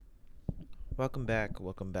Welcome back.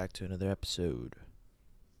 Welcome back to another episode.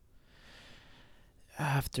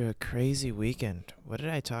 After a crazy weekend, what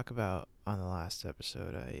did I talk about on the last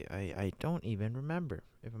episode? I don't even remember,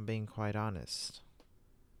 if I'm being quite honest.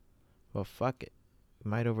 Well, fuck it. It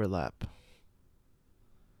might overlap.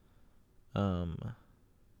 Um,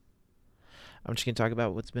 I'm just gonna talk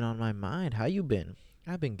about what's been on my mind. How you been?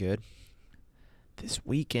 I've been good. This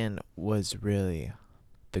weekend was really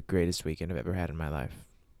the greatest weekend I've ever had in my life.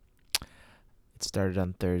 It started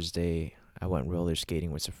on Thursday. I went roller skating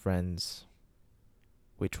with some friends,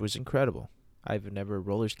 which was incredible. I've never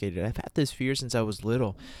roller skated. I've had this fear since I was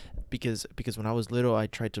little, because when I was little, I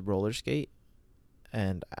tried to roller skate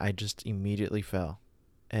and I just immediately fell.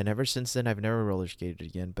 And ever since then, I've never roller skated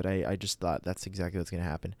again. But I just thought that's exactly what's gonna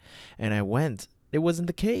happen, and I went. It wasn't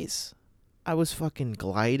the case. I was fucking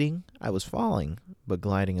gliding. I was falling, but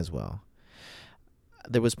gliding as well.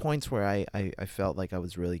 There was points where I felt like I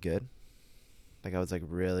was really good, like I was like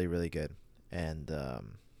really really good, and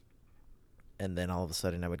and then all of a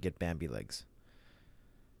sudden I would get Bambi legs.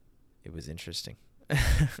 It was interesting.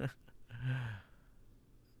 But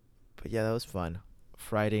yeah, that was fun.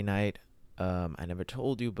 Friday night, I never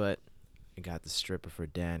told you, but I got the stripper for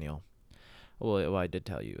Daniel. Well, I did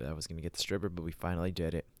tell you that I was gonna get the stripper, but we finally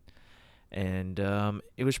did it, and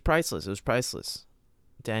it was priceless. It was priceless.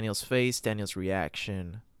 Daniel's face, Daniel's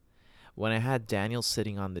reaction. When I had Daniel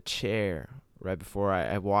sitting on the chair right before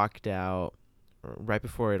I walked out, right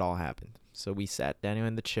before it all happened. So we sat Daniel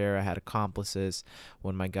in the chair. I had accomplices.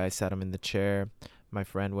 When my guy sat him in the chair, my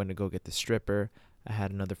friend went to go get the stripper. I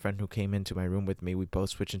had another friend who came into my room with me. We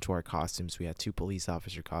both switched into our costumes. We had two police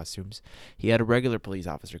officer costumes. He had a regular police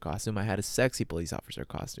officer costume. I had a sexy police officer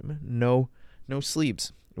costume. No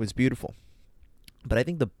sleeves. It was beautiful. But I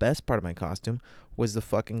think the best part of my costume was the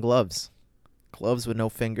fucking gloves. Gloves with no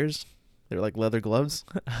fingers. They're like leather gloves.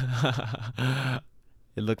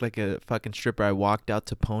 It looked like a fucking stripper. I walked out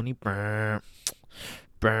to Pony. Brr,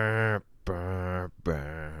 brr, brr,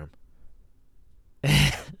 brr.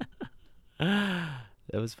 That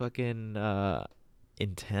was fucking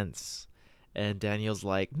intense. And Daniel's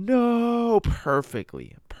like, no,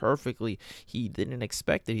 perfectly. Perfectly. He didn't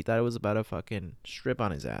expect it. He thought it was about to fucking strip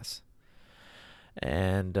on his ass.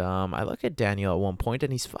 And I look at Daniel at one point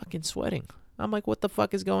and he's fucking sweating. I'm like, what the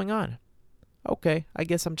fuck is going on? Okay, I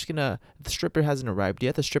guess I'm just gonna. The stripper hasn't arrived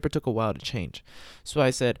yet. The stripper took a while to change. So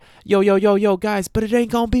I said, yo, guys, but it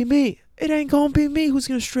ain't gonna be me. It ain't gonna be me who's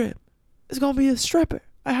gonna strip. It's gonna be the stripper.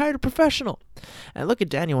 I hired a professional. And I look at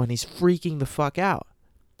Daniel and he's freaking the fuck out.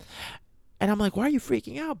 And I'm like, why are you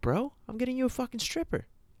freaking out, bro? I'm getting you a fucking stripper.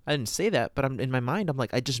 I didn't say that, but I'm in my mind. I'm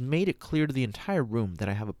like, I just made it clear to the entire room that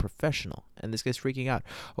I have a professional, and this guy's freaking out.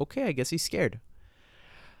 Okay, I guess he's scared.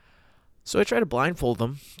 So I try to blindfold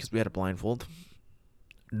him because we had a blindfold.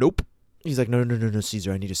 Nope. He's like, no,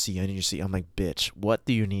 Caesar, I need to see. I'm like, bitch, what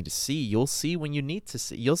do you need to see? You'll see when you need to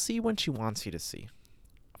see. You'll see when she wants you to see.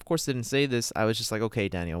 Of course, I didn't say this. I was just like, okay,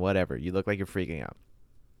 Daniel, whatever. You look like you're freaking out.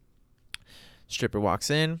 Stripper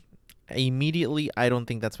walks in. Immediately, I don't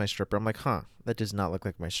think that's my stripper. I'm like, that does not look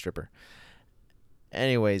like my stripper.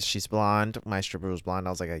 Anyways, she's blonde. My stripper was blonde.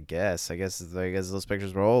 I was like, I guess those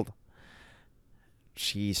pictures were old.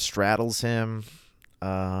 She straddles him.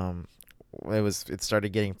 It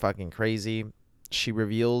started getting fucking crazy. She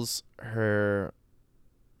reveals a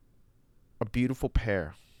beautiful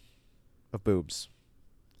pair of boobs.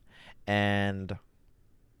 And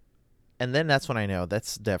then that's when I know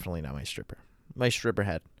that's definitely not my stripper. My stripper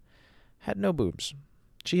had no boobs.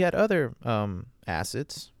 She had other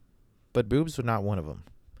assets, but boobs were not one of them.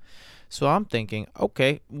 So I'm thinking,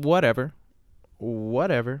 okay, whatever.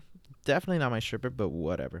 Definitely not my stripper, but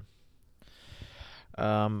whatever.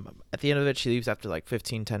 At the end of it, she leaves after like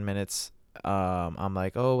 10 minutes. I'm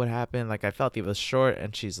like, oh, what happened? Like, I felt he was short,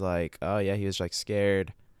 and she's like, oh yeah, he was like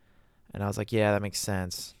scared. And I was like, yeah, that makes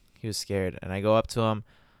sense. He was scared. And I go up to him.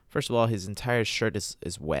 First of all, his entire shirt is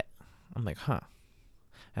wet. I'm like, huh.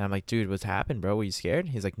 And I'm like, dude, what's happened, bro? Were you scared?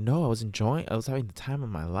 He's like, no, I was having the time of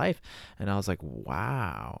my life. And I was like,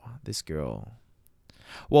 wow, this girl.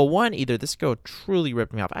 Well, one, either this girl truly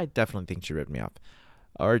ripped me off. I definitely think she ripped me off.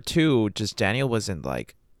 Or two, just Daniel wasn't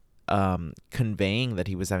like conveying that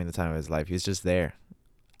he was having the time of his life. He was just there.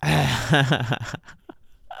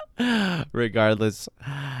 Regardless,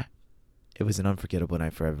 it was an unforgettable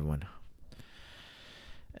night for everyone.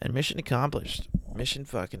 And mission accomplished. Mission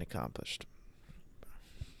fucking accomplished.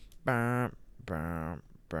 I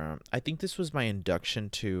think this was my induction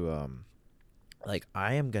to like,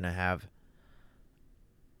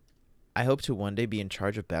 I hope to one day be in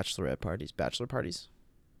charge of bachelor parties.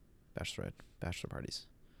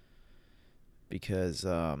 Because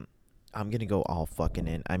I'm gonna go all fucking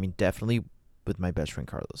in. I mean, definitely with my best friend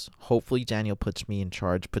Carlos. Hopefully, Daniel puts me in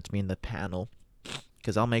charge, puts me in the panel,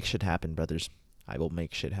 because I'll make shit happen, brothers. I will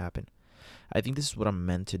make shit happen. I think this is what I'm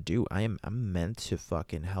meant to do. I'm meant to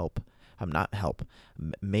fucking help. I'm not help.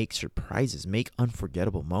 Make surprises, make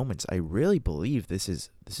unforgettable moments. I really believe this is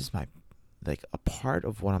my like a part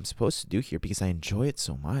of what I'm supposed to do here because I enjoy it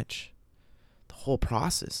so much. The whole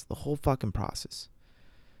process, the whole fucking process.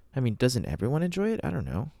 I mean, doesn't everyone enjoy it? I don't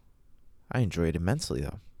know. I enjoy it immensely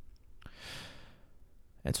though.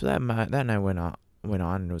 And so that night went on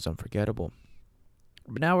and it was unforgettable.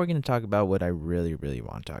 But now we're gonna talk about what I really really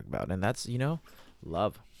want to talk about, and that's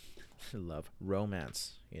love, love,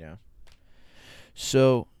 romance.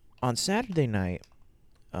 So on Saturday night,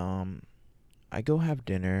 um, I go have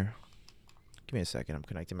dinner. Give me a second. I'm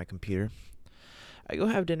connecting my computer. I go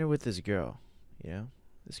have dinner with this girl.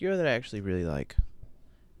 This girl that I actually really like.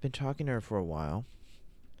 Been talking to her for a while,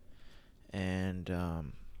 and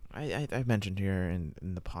I mentioned her in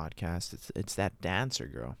the podcast. It's that dancer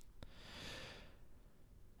girl.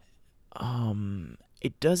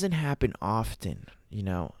 It doesn't happen often.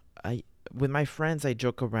 I with my friends I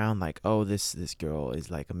joke around like, oh, this girl is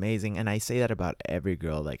like amazing, and I say that about every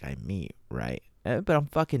girl like I meet, right? But I'm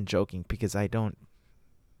fucking joking because I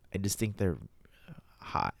just think they're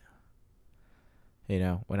hot.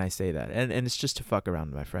 When I say that, and it's just to fuck around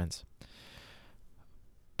with my friends.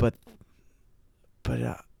 But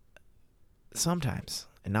sometimes,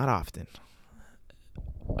 and not often,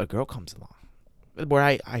 a girl comes along where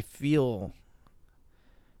I feel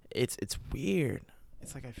it's weird.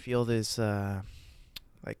 It's like I feel this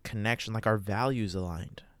like connection, like our values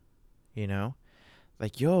aligned. You know,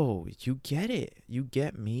 like yo, you get it, you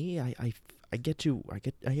get me. I get you. I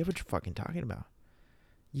get what you're fucking talking about.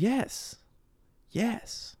 Yes,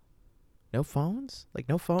 yes. No phones? Like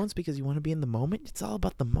no phones because you want to be in the moment? It's all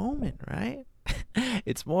about the moment, right?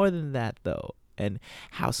 It's more than that though. And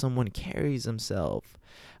how someone carries themselves,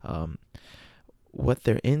 um, what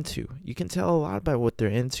they're into. You can tell a lot by what they're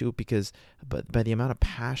into because but by the amount of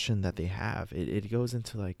passion that they have. It goes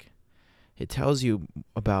into like it tells you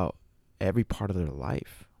about every part of their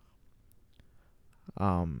life.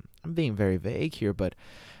 I'm being very vague here, but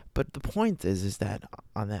the point is that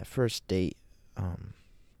on that first date, um,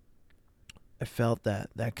 I felt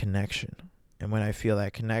that connection. And when I feel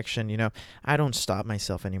that connection, I don't stop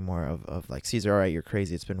myself anymore of like, Caesar, all right, you're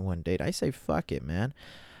crazy. It's been one date. I say, fuck it, man.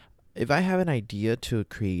 If I have an idea to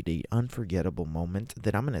create a unforgettable moment,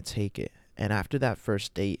 then I'm going to take it. And after that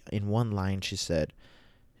first date, in one line, she said,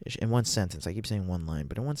 in one sentence, I keep saying one line,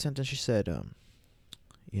 but in one sentence, she said,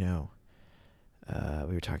 you know,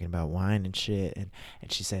 we were talking about wine and shit. And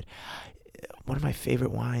she said, one of my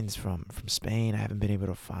favorite wines from Spain I haven't been able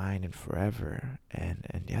to find in forever.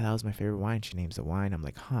 And yeah, that was my favorite wine. She names the wine. I'm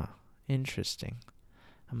like, huh, interesting.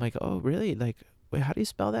 I'm like, oh, really? Like, wait, how do you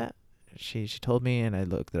spell that? She told me, and I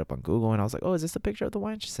looked it up on Google, and I was like, oh, is this a picture of the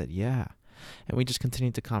wine? She said, yeah. And we just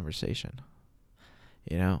continued the conversation,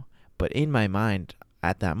 you know? But in my mind,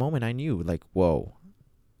 at that moment, I knew, like, whoa,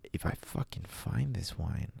 if I fucking find this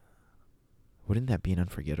wine, wouldn't that be an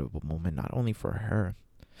unforgettable moment, not only for her,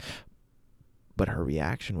 but her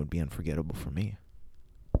reaction would be unforgettable for me.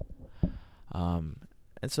 Um,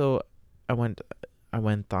 and so I went, I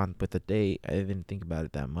went on with the date. I didn't think about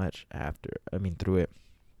it that much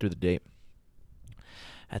through the date.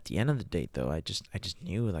 At the end of the date, though, I just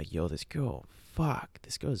knew like, yo, this girl's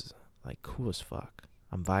like cool as fuck.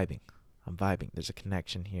 I'm vibing. There's a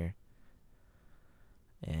connection here,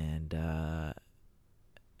 and and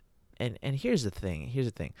here's the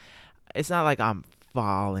thing. It's not like I'm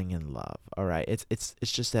falling in love. All right. It's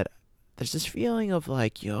just that there's this feeling of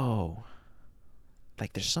like, yo,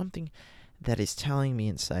 like there's something that is telling me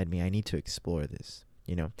inside me I need to explore this.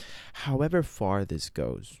 However far this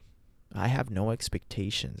goes, I have no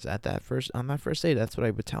expectations on that first date. That's what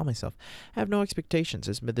I would tell myself. I have no expectations.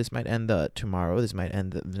 This might end tomorrow. This might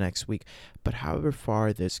end the next week. But however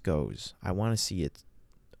far this goes, I want to see it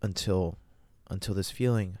until this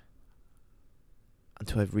feeling,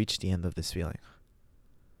 until I've reached the end of this feeling,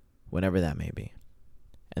 whenever that may be.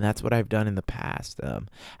 And that's what I've done in the past.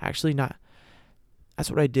 Actually, not. That's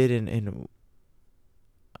what I did in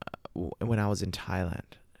when I was in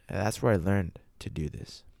Thailand. That's where I learned to do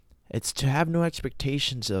this. It's to have no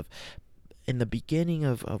expectations of, in the beginning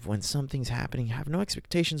of when something's happening, have no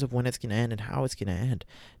expectations of when it's going to end and how it's going to end.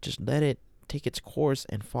 Just let it take its course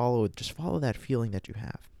and just follow that feeling that you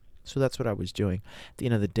have. So that's what I was doing. At the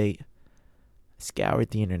end of the date, I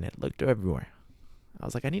scoured the internet, looked everywhere. I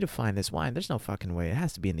was like, I need to find this wine. There's no fucking way. It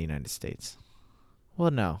has to be in the United States.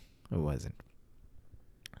 Well, no, it wasn't.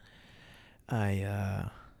 I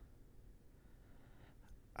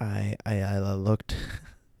I looked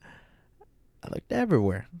I looked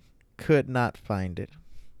everywhere, could not find it.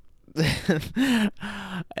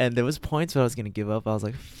 And there was points where I was gonna give up. I was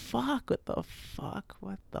like, "Fuck! What the fuck?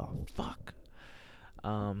 What the fuck?"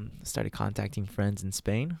 Started contacting friends in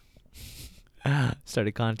Spain.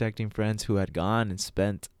 Started contacting friends who had gone and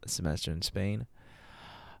spent a semester in Spain.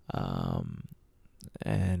 Um,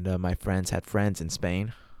 and my friends had friends in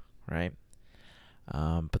Spain, right?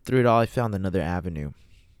 But through it all, I found another avenue.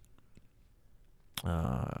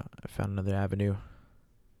 I found another avenue.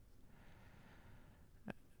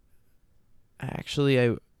 Actually,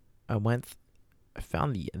 I went. I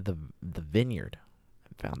found the vineyard.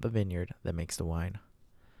 I found the vineyard that makes the wine.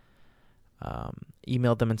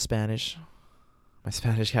 Emailed them in Spanish. My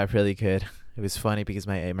Spanish got really good. It was funny because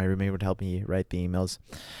my roommate would help me write the emails.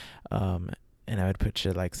 Um, and I would put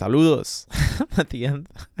shit like "saludos" at the end.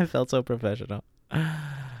 I felt so professional.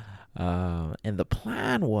 And the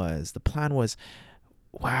plan was,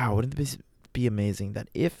 wow, wouldn't this be amazing that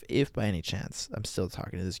if by any chance I'm still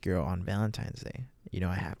talking to this girl on Valentine's Day,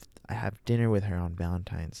 I have dinner with her on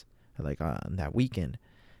Valentine's, like on that weekend,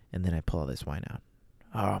 and then I pull all this wine out.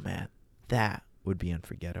 Oh man, that would be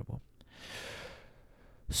unforgettable.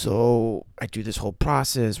 So I do this whole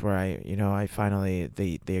process where I finally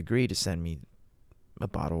they agree to send me a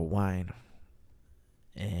bottle of wine,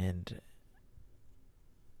 and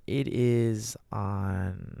it is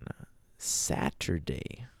on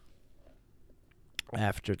Saturday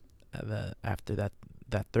after that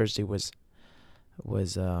Thursday was what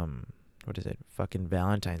is it, fucking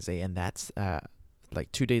Valentine's Day, and that's like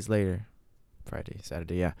 2 days later, Friday,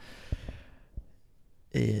 Saturday, yeah.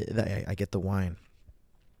 I get the wine,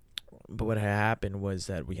 but what had happened was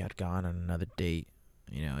that we had gone on another date.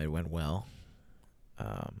 It went well,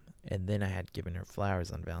 and then I had given her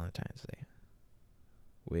flowers on Valentine's Day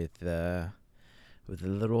with a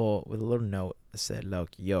little note that said,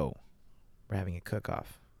 "Look, yo, we're having a cook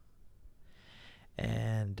off."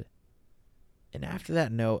 And after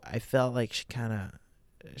that note, I felt like she kind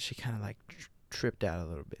of like tripped out a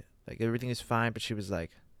little bit. Like everything is fine, but she was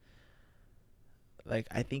like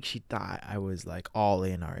I think she thought I was like all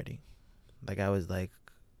in already. Like I was like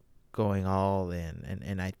going all in,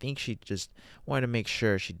 and I think she just wanted to make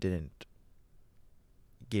sure she didn't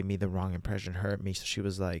give me the wrong impression, hurt me. So she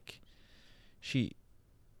was like, she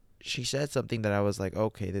she said something that I was like,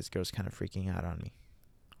 okay, this girl's kind of freaking out on me,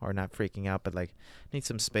 or not freaking out, but like need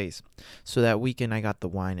some space. So that weekend I got the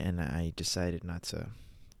wine, and I decided not to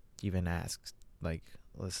even ask, like,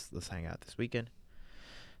 let's hang out this weekend.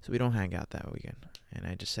 So we don't hang out that weekend, and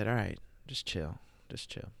I just said, all right, just chill, just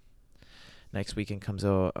chill. Next weekend comes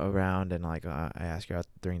around, and like I ask her out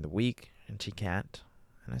during the week, and she can't,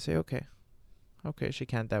 and I say, okay, okay, she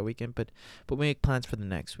can't that weekend, but we make plans for the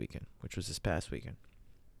next weekend, which was this past weekend.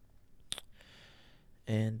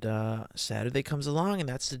 And Saturday comes along, and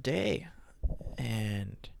that's the day,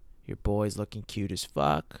 and your boy's looking cute as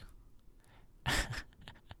fuck.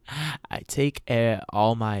 I take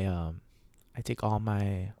all my I take all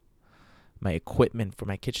my equipment for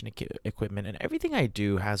my kitchen equipment, and everything I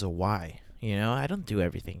do has a why. I don't do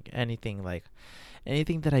anything like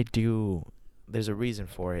anything that I do. There's a reason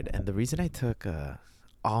for it, and the reason I took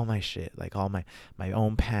all my shit, like all my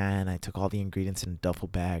own pan, I took all the ingredients in a duffel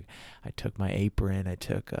bag. I took my apron. I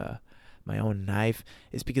took my own knife.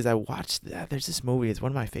 Is because I watched that. There's this movie. It's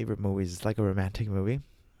one of my favorite movies. It's like a romantic movie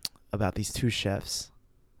about these two chefs.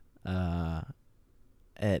 Uh,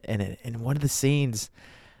 and in one of the scenes,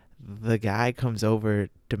 the guy comes over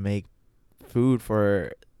to make food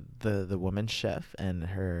for the woman chef and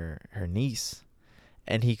her niece,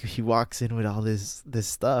 and he walks in with all this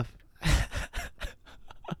stuff.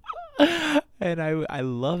 And I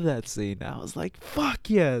love that scene. I was like, fuck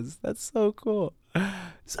yes, that's so cool.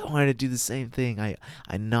 So I wanted to do the same thing. I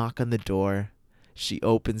knock on the door, she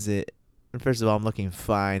opens it, and first of all I'm looking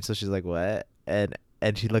fine, so she's like, what? And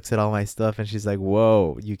she looks at all my stuff, and she's like,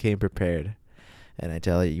 whoa, you came prepared. And I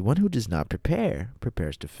tell you, one who does not prepare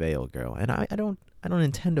prepares to fail, girl. And I don't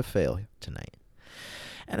intend to fail tonight.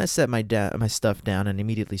 And I set my stuff down and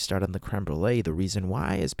immediately start on the creme brulee. The reason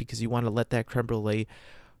why is because you want to let that creme brulee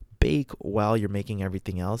bake while you're making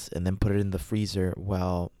everything else, and then put it in the freezer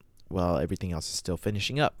while everything else is still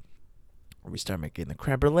finishing up. We start making the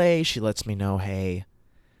creme brulee. She lets me know, hey,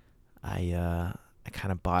 I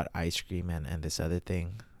kind of bought ice cream and this other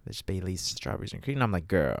thing, this Bailey's strawberries and cream. And I'm like,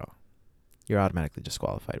 girl, you're automatically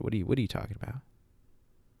disqualified. What are you talking about?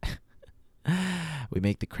 We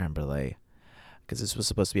make the creme brulee because this was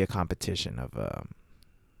supposed to be a competition of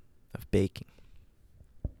baking.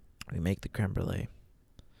 We make the creme brulee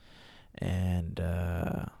and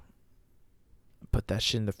put that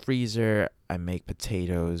shit in the freezer. I make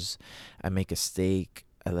potatoes. I make a steak.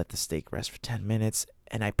 I let the steak rest for 10 minutes.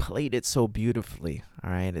 And I played it so beautifully.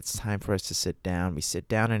 All right, it's time for us to sit down. We sit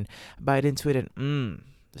down and bite into it, and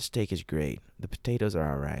the steak is great. The potatoes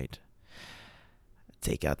are all right.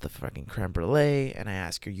 Take out the fucking creme brulee, and I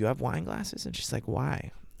ask her, "You have wine glasses?" And she's like,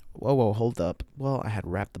 "Why?" Whoa, hold up. Well, I had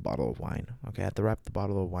wrapped the bottle of wine. Okay, I had to wrap the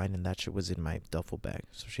bottle of wine, and that shit was in my duffel bag,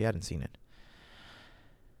 so she hadn't seen it.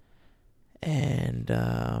 And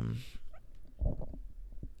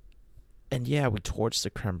yeah, we torched the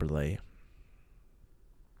creme brulee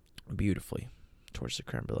beautifully. Torch the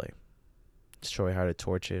creme brulee. Show you how to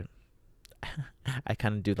torch it. I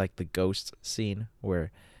kind of do like the ghost scene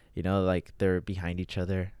where, like they're behind each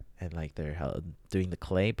other and like they're doing the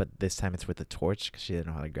clay, but this time it's with the torch because she didn't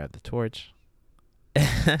know how to grab the torch.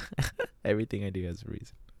 Everything I do has a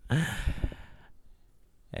reason.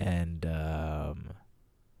 And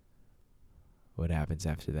what happens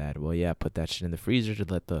after that? Well, yeah, put that shit in the freezer to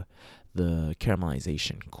let the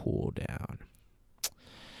caramelization cool down.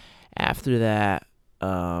 After that,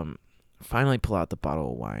 finally pull out the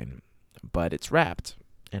bottle of wine, but it's wrapped.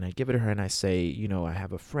 And I give it to her and I say, I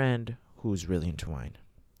have a friend who's really into wine.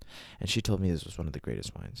 And she told me this was one of the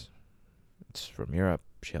greatest wines. It's from Europe.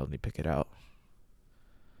 She helped me pick it out.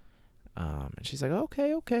 And she's like,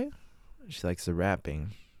 okay. She likes the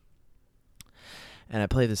wrapping. And I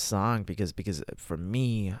play this song because for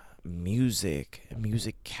me, music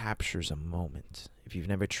captures a moment. If you've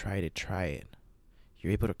never tried it, try it.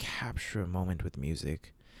 You're able to capture a moment with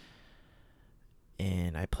music.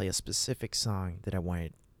 And I play a specific song that I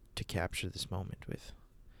wanted to capture this moment with.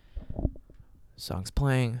 Song's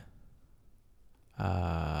playing.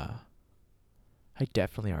 I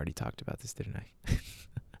definitely already talked about this, didn't I?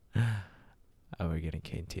 Oh, we're gonna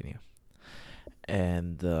continue.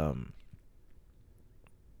 And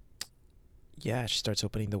yeah, she starts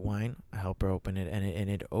opening the wine. I help her open it, and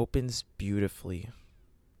it opens beautifully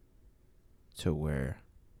to where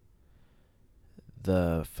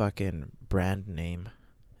the fucking brand name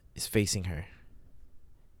is facing her,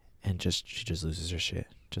 and she just loses her shit.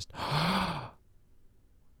 Just oh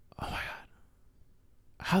my god,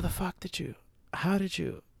 how the fuck did you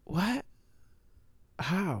what,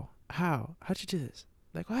 how'd you do this?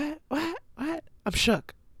 Like what I'm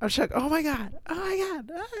shook. Oh my god.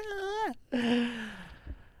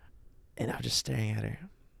 And I'm just staring at her,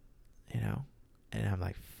 and I'm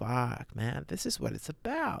like, fuck, man, this is what it's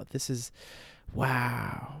about. This is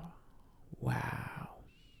wow.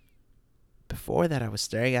 Before that, I was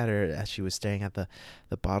staring at her as she was staring at the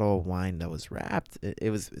bottle of wine that was wrapped. It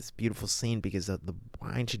was this beautiful scene because the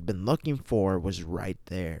wine she'd been looking for was right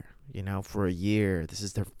there. For a year, this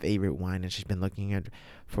is their favorite wine, and she's been looking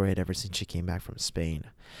for it ever since she came back from Spain.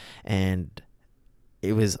 And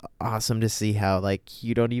it was awesome to see how, like,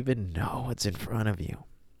 you don't even know what's in front of you.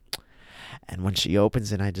 And when she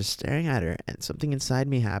opens it, I'm just staring at her, and something inside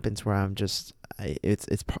me happens where I'm just, it's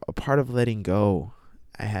a part of letting go.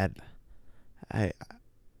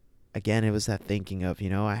 Again, it was that thinking of,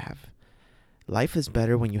 life is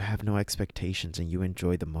better when you have no expectations and you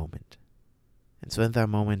enjoy the moment. And so in that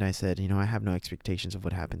moment, I said, I have no expectations of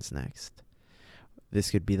what happens next. This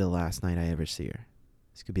could be the last night I ever see her.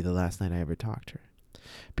 This could be the last night I ever talk to her.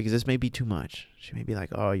 Because this may be too much. She may be like,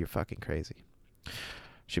 oh, you're fucking crazy.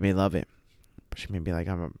 She may love it. But she may be like,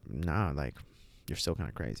 nah, like, you're still kind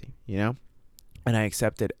of crazy, And I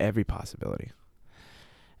accepted every possibility.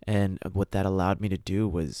 And what that allowed me to do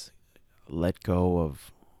was let go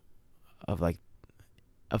of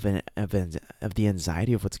the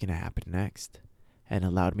anxiety of what's going to happen next, and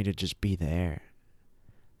allowed me to just be there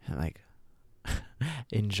and like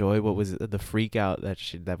enjoy what was the freak out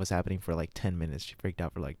that was happening for like 10 minutes. She freaked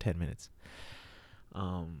out for like 10 minutes.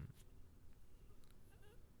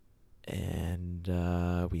 And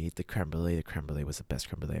we ate the creme brulee. The creme brulee was the best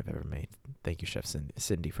creme brulee I've ever made. Thank you, Chef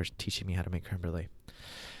Cindy, for teaching me how to make creme brulee.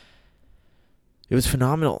 It was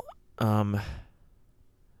phenomenal.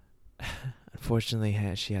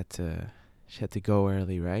 Unfortunately, she had to go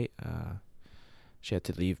early, right? She had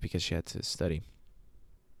to leave because she had to study.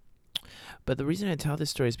 But the reason I tell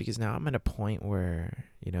this story is because now I'm at a point where,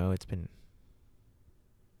 it's been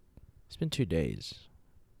 2 days.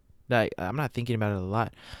 Like, I'm not thinking about it a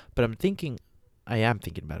lot, but I am thinking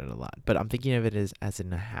about it a lot, but I'm thinking of it as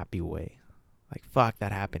in a happy way. Like, fuck,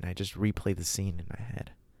 that happened. I just replay the scene in my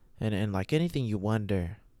head. And like anything, you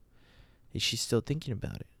wonder, is she still thinking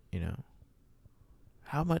about it,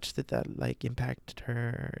 How much did that like impact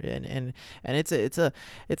her? And it's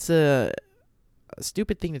a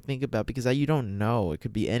stupid thing to think about because you don't know. It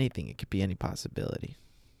could be anything. It could be any possibility,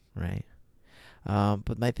 right?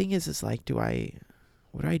 But my thing is like, do I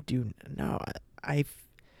what do I do? No, I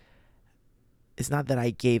it's not that I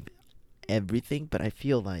gave everything, but I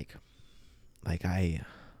feel like I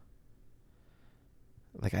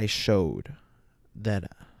I showed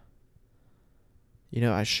that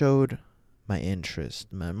I showed my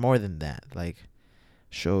interest more than that. Like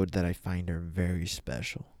showed that I find her very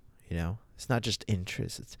special. It's not just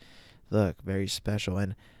interest. It's look very special,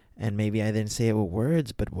 and maybe I didn't say it with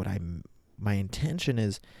words, but my intention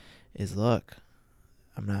is look.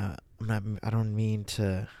 I don't mean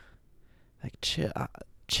to like chill.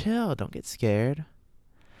 Don't get scared.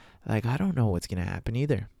 Like I don't know what's gonna happen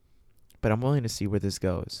either, but I'm willing to see where this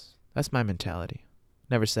goes. That's my mentality.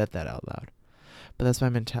 Never said that out loud, but that's my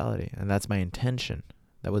mentality, and that's my intention.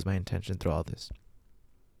 That was my intention through all this.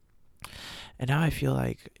 And now I feel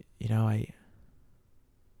like, I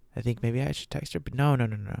think maybe I should text her, but no, no,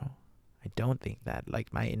 no, no. I don't think that.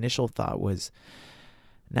 Like my initial thought was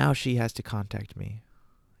now she has to contact me.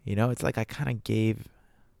 It's like I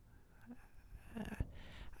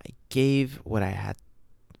gave what I had,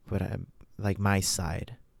 what I like my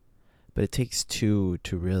side, but it takes two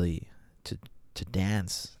to really to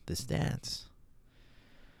dance this dance.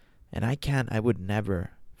 And I would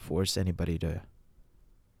never force anybody to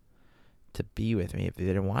be with me if they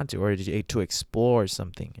didn't want to, or to explore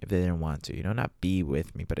something if they didn't want to. Not be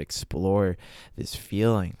with me, but explore this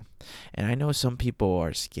feeling. And I know some people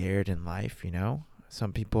are scared in life.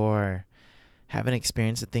 Some people haven't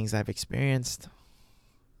experienced the things I've experienced,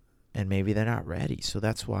 and maybe they're not ready. So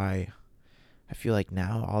that's why I feel like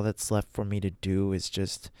now all that's left for me to do is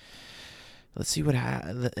just let's see what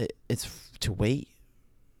it's to wait.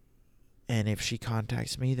 And if she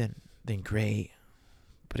contacts me, then great.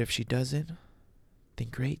 But if she doesn't, then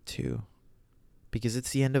great too. Because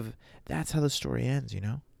it's the end of that's how the story ends.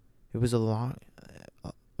 It was a long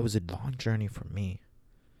journey for me.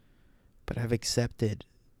 But I've accepted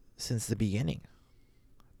since the beginning.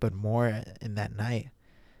 But more in that night,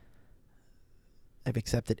 I've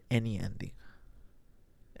accepted any ending.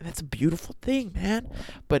 And that's a beautiful thing, man.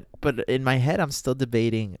 But in my head I'm still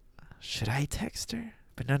debating, should I text her?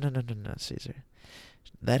 But no, no, no, no, no, Caesar.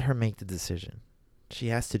 Let her make the decision. She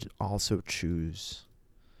has to also choose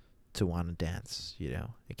to want to dance,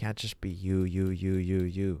 It can't just be you, you, you, you,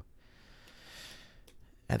 you.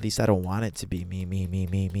 At least I don't want it to be me, me, me,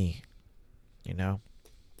 me, me.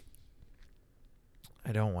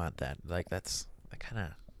 I don't want that. Like it's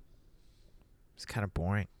kind of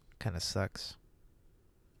boring. Kind of sucks.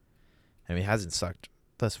 I mean, it hasn't sucked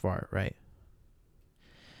thus far, right?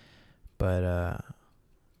 But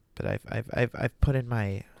I've put in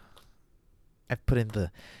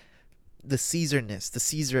the Caesarness, the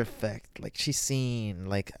Caesar effect. Like she's seen,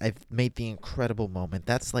 like I've made the incredible moment.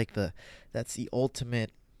 That's the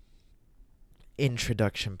ultimate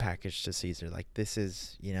introduction package to Caesar. Like this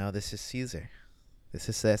is Caesar. This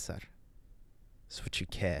is Cesar. This is what you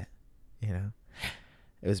get, It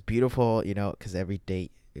was beautiful, because every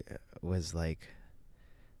date was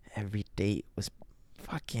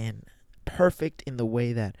fucking perfect in the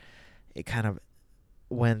way that it kind of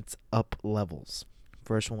went up levels.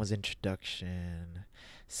 First one was introduction.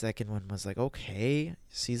 Second one was like, okay,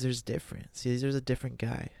 Caesar's different. Caesar's a different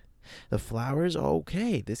guy. The flowers,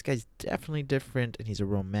 okay, this guy's definitely different, and he's a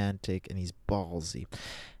romantic, and he's ballsy.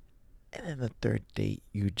 And then the third date,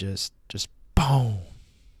 you just boom,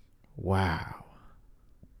 wow.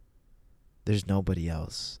 There's nobody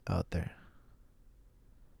else out there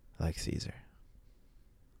like Caesar.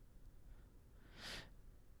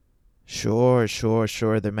 Sure, sure,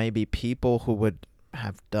 sure. There may be people who would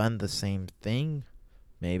have done the same thing,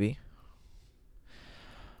 maybe.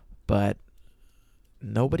 But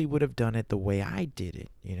nobody would have done it the way I did it,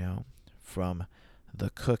 From the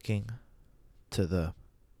cooking to the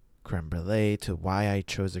creme brulee, to why I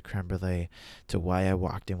chose the creme brulee, to why I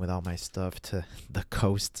walked in with all my stuff, to the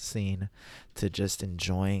coast scene, to just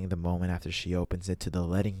enjoying the moment after she opens it, to the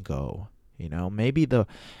letting go. Maybe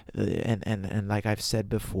and like I've said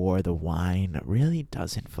before, the wine really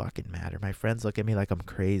doesn't fucking matter. My friends look at me like I'm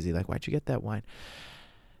crazy. Like, why'd you get that wine?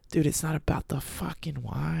 Dude, it's not about the fucking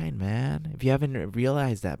wine, man. If you haven't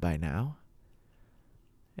realized that by now,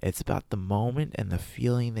 it's about the moment and the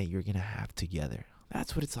feeling that you're going to have together.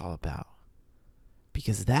 That's what it's all about.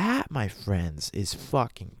 Because that, my friends, is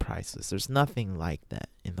fucking priceless. There's nothing like that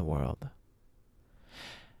in the world.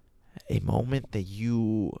 A moment that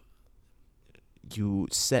you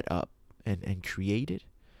set up and created,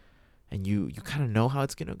 and you kind of know how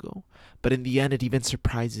it's going to go. But in the end, it even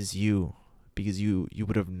surprises you because you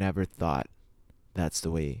would have never thought that's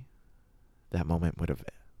the way that moment would have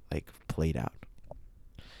played out.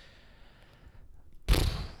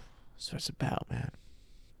 So it's about, man.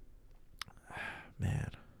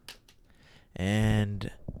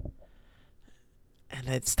 and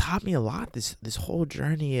it's taught me a lot. This whole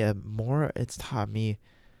journey, more it's taught me,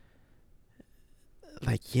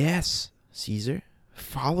 like, yes, Caesar,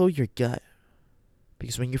 follow your gut,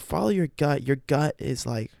 because when you follow your gut is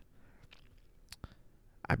like,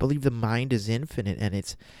 I believe the mind is infinite, and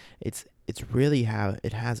it's really how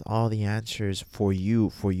it has all the answers for you,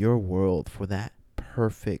 for your world, for that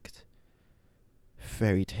perfect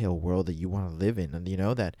fairy tale world that you want to live in, and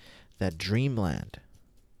that dreamland.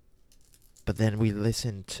 But then we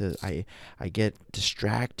listen to, I get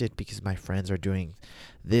distracted because my friends are doing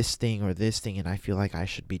this thing or this thing, and I feel like I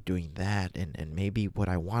should be doing that, and maybe what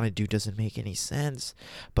I want to do doesn't make any sense,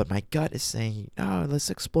 but my gut is saying, no, let's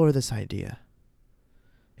explore this idea.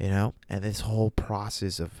 And this whole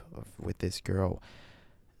process of with this girl,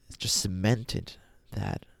 it's just cemented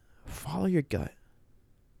that follow your gut.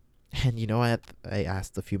 And I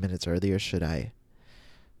asked a few minutes earlier, should I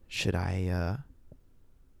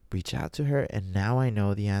reach out to her? And now I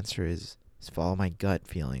know the answer is follow my gut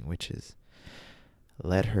feeling, which is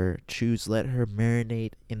let her choose, let her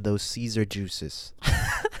marinate in those Caesar juices.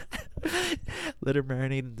 Let her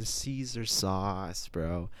marinate in the Caesar sauce,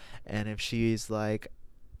 bro. And if she's like,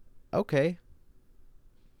 okay,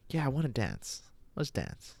 yeah, I want to dance, let's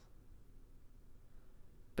dance.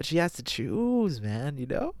 But she has to choose, man.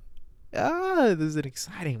 This is an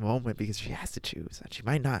exciting moment because she has to choose, and she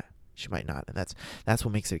might not. She might not, and that's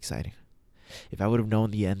what makes it exciting. If I would have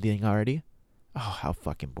known the ending already, oh, how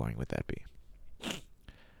fucking boring would that be?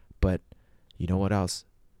 But you know what else?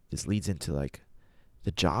 This leads into like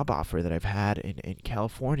the job offer that I've had in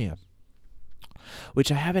California,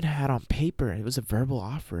 which I haven't had on paper. It was a verbal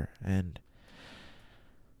offer, and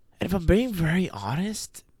if I'm being very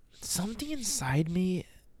honest, something inside me,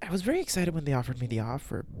 I was very excited when they offered me the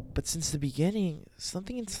offer, but since the beginning,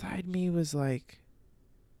 something inside me was like,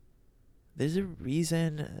 there's a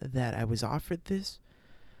reason that I was offered this,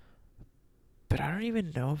 but I don't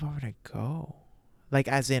even know if I'm gonna go. Like,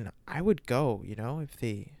 as in, I would go, if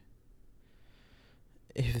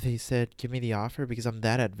they said, give me the offer, because I'm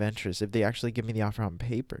that adventurous, if they actually give me the offer on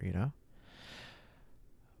paper.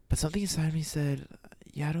 But something inside me said,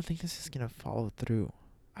 yeah, I don't think this is gonna follow through.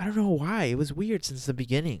 I don't know why. It was weird since the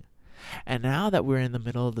beginning. And now that we're in the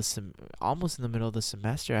middle of almost in the middle of the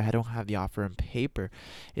semester, I don't have the offer on paper.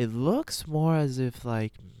 It looks more as if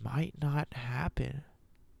like might not happen.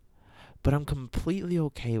 But I'm completely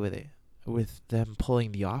okay with it, with them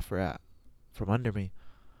pulling the offer out from under me.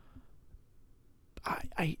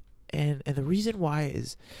 I and the reason why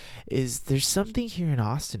is there's something here in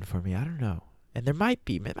Austin for me. I don't know. And there might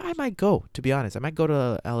be. I might go, to be honest. I might go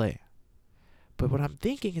to LA. But what I'm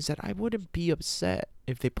thinking is that I wouldn't be upset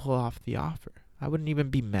if they pull off the offer. I wouldn't even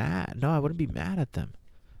be mad. No, I wouldn't be mad at them.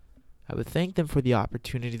 I would thank them for the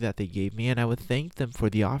opportunity that they gave me, and I would thank them for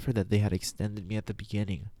the offer that they had extended me at the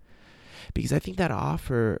beginning. Because I think that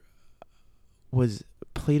offer was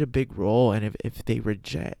played a big role, and if they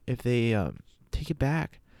take it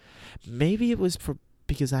back, maybe it was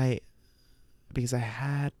because I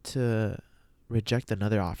had to reject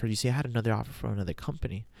another offer. You see, I had another offer from another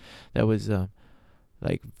company that was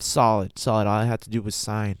like solid. All I had to do was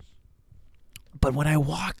sign. But when I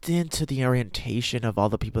walked into the orientation of all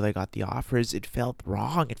the people that got the offers, it felt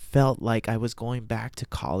wrong. It felt like I was going back to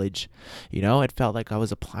college. It felt like I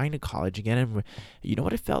was applying to college again. And you know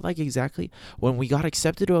what it felt like exactly? When we got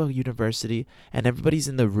accepted to a university and everybody's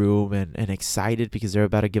in the room and excited because they're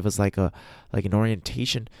about to give us like an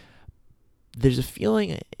orientation. There's a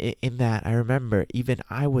feeling in that, I remember even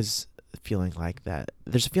I was feeling like that.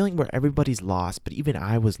 There's a feeling where everybody's lost, but even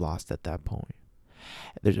I was lost at that point.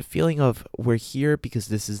 There's a feeling of we're here because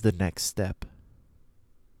this is the next step.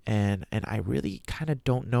 And I really kind of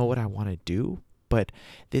don't know what I want to do, but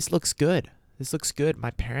this looks good. This looks good.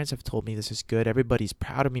 My parents have told me this is good. Everybody's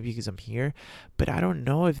proud of me because I'm here, but I don't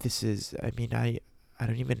know if this is, I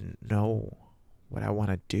don't even know what I want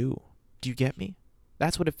to do. Do you get me?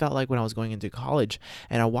 That's what it felt like when I was going into college,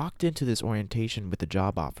 and I walked into this orientation with a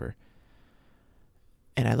job offer.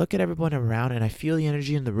 And I look at everyone around and I feel the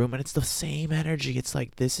energy in the room, and it's the same energy. It's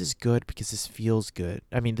like, this is good because this feels good.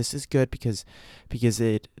 This is good because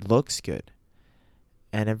it looks good.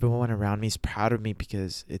 And everyone around me is proud of me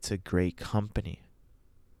because it's a great company.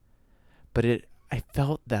 But I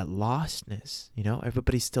felt that lostness,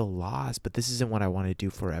 everybody's still lost, but this isn't what I want to do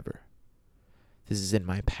forever. This isn't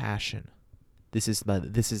my passion. This is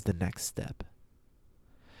the next step.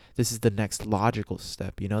 This is the next logical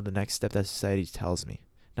step, the next step that society tells me.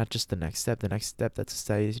 Not just the next step that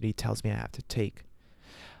society tells me I have to take.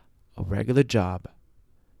 A regular job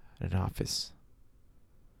at an office.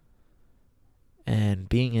 And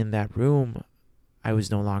being in that room, I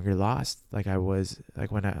was no longer lost like I was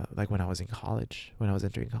when I was in college, when I was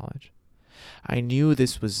entering college. I knew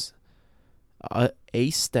this was a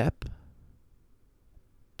step,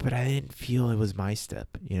 but I didn't feel it was my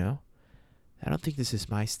step, you know? I don't think this is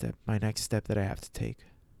my step, my next step that I have to take.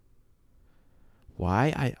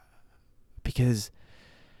 Why? Because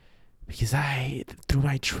I, through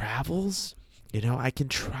my travels, I can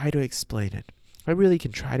try to explain it. I really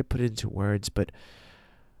can try to put it into words, but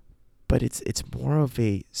it's more of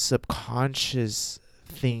a subconscious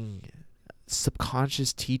thing,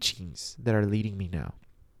 subconscious teachings that are leading me now.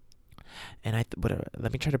 And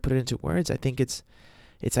let me try to put it into words. I think it's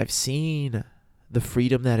I've seen the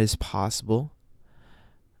freedom that is possible.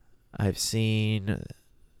 I've seen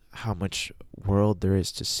how much world there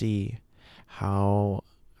is to see, how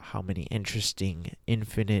many interesting,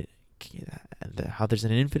 infinite, how there's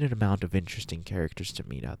an infinite amount of interesting characters to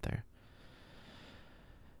meet out there.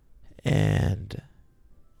 And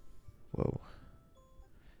whoa.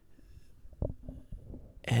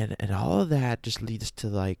 And all of that just leads to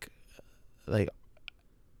like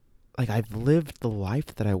I've lived the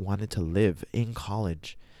life that I wanted to live in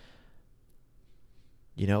college.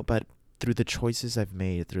 But through the choices I've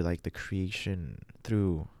made, through like the creation,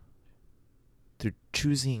 through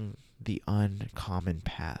choosing the uncommon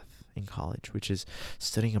path in college, which is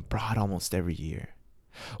studying abroad almost every year.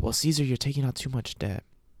 Well, Caesar, you're taking out too much debt.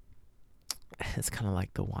 It's kind of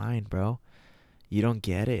like the wine, bro. You don't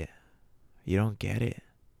get it. You don't get it.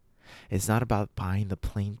 It's not about buying the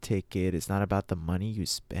plane ticket. It's not about the money you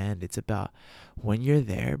spend. It's about when you're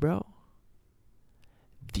there, bro.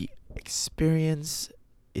 The experience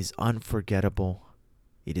is unforgettable.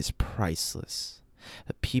 It is priceless.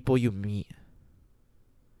 The people you meet,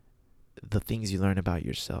 the things you learn about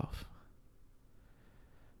yourself.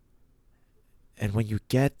 And when you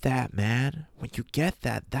get that, man,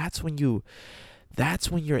 that's when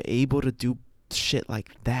you're able to do shit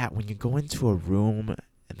like that. When you go into a room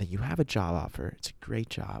and then you have a job offer, it's a great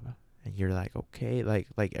job, and you're like, okay, like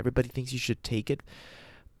everybody thinks you should take it,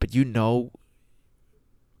 but you know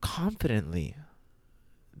confidently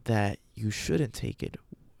that you shouldn't take it.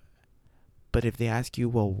 But if they ask you,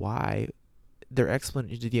 well, why, the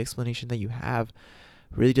explanation that you have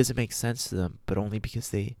really doesn't make sense to them, but only because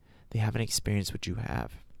they haven't experienced what you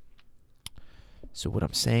have. So what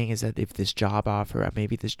I'm saying is that if this job offer,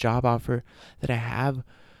 maybe this job offer that I have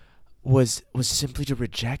was simply to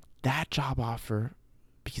reject that job offer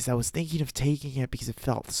because I was thinking of taking it because it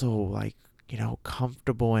felt so like,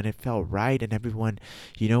 comfortable, and it felt right, and everyone,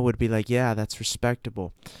 would be like, yeah, that's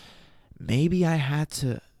respectable. Maybe I had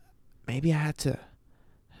to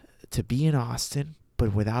be in Austin,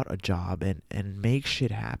 but without a job, and make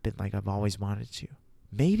shit happen like I've always wanted to.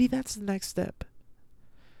 Maybe that's the next step.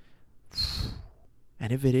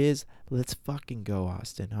 And if it is, let's fucking go,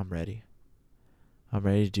 Austin. I'm ready. I'm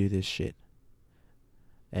ready to do this shit.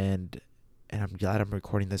 And I'm glad I'm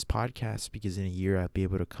recording this podcast, because in a year I'll be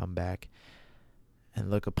able to come back and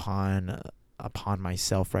look upon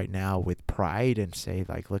myself right now with pride and say,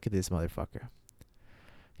 like, look at this motherfucker.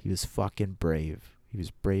 He was fucking brave. He was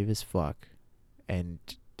brave as fuck. And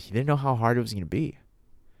he didn't know how hard it was going to be.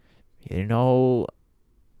 He didn't know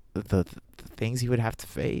the things he would have to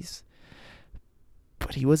face.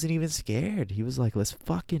 But he wasn't even scared. He was like, let's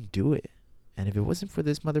fucking do it. And if it wasn't for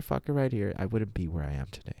this motherfucker right here, I wouldn't be where I am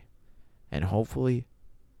today. And hopefully,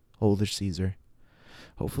 older Caesar,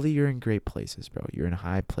 hopefully you're in great places, bro. You're in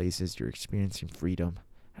high places. You're experiencing freedom.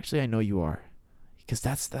 Actually, I know you are. Because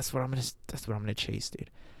that's what I'm gonna chase, dude.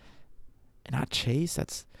 And not chase,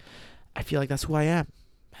 I feel like that's who I am.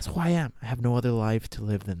 That's who I am. I have no other life to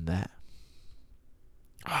live than that.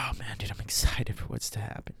 Oh man, dude, I'm excited for what's to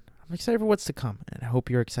happen. I'm excited for what's to come, and I hope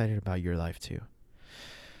you're excited about your life too.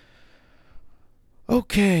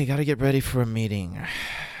 Okay, gotta get ready for a meeting.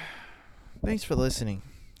 Thanks for listening.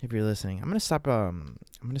 If you're listening, I'm gonna stop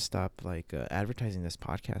advertising this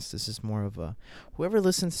podcast. This is more of a, whoever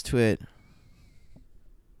listens to it.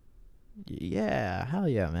 Yeah, hell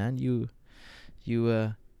yeah, man. You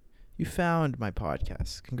found my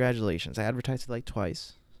podcast. Congratulations. I advertised it like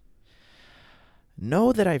twice.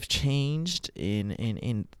 Know that I've changed in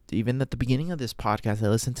even at the beginning of this podcast. I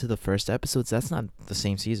listened to the first episodes. That's not the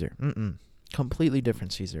same Caesar. Completely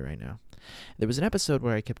different Caesar right now. There was an episode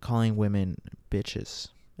where I kept calling women bitches,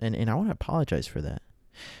 and I want to apologize for that,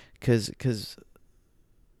 because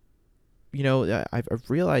I've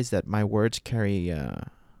realized that my words carry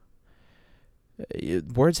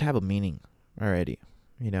words have a meaning already,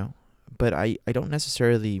 but I don't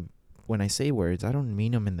necessarily, when I say words, I don't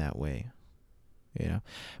mean them in that way.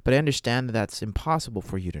 But I understand that that's impossible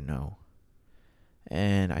for you to know.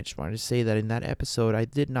 And I just wanted to say that in that episode, I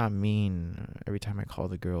did not mean every time I call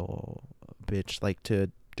the girl a bitch, like to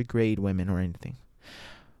degrade women or anything.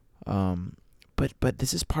 Um, but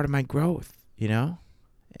this is part of my growth, you know,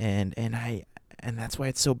 and that's why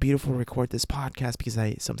it's so beautiful to record this podcast, because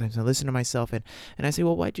I sometimes I listen to myself and I say,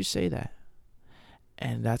 well, why'd you say that?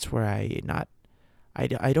 And that's where I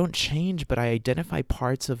don't change, but I identify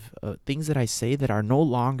parts of things that I say that are no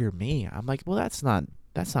longer me. I'm like, well, that's not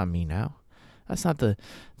me now. That's not the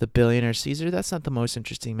billionaire Caesar. That's not the most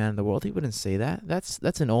interesting man in the world. He wouldn't say that.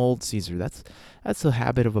 That's an old Caesar. That's the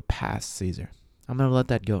habit of a past Caesar. I'm gonna let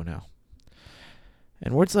that go now.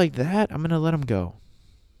 And words like that, I'm gonna let them go.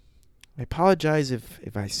 I apologize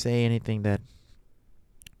if I say anything that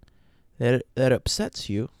upsets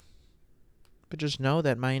you, but just know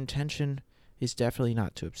that my intention is definitely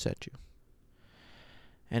not to upset you.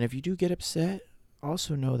 And if you do get upset,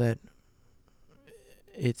 also know that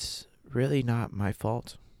it's really not my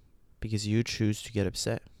fault, because you choose to get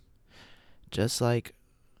upset. Just like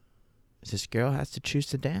this girl has to choose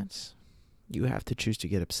to dance, you have to choose to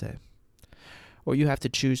get upset. Or you have to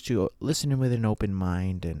choose to listen with an open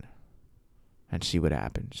mind and see what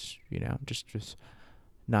happens, just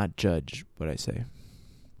not judge what I say.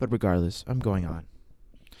 But regardless, I'm going on.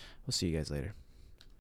 We'll see you guys later.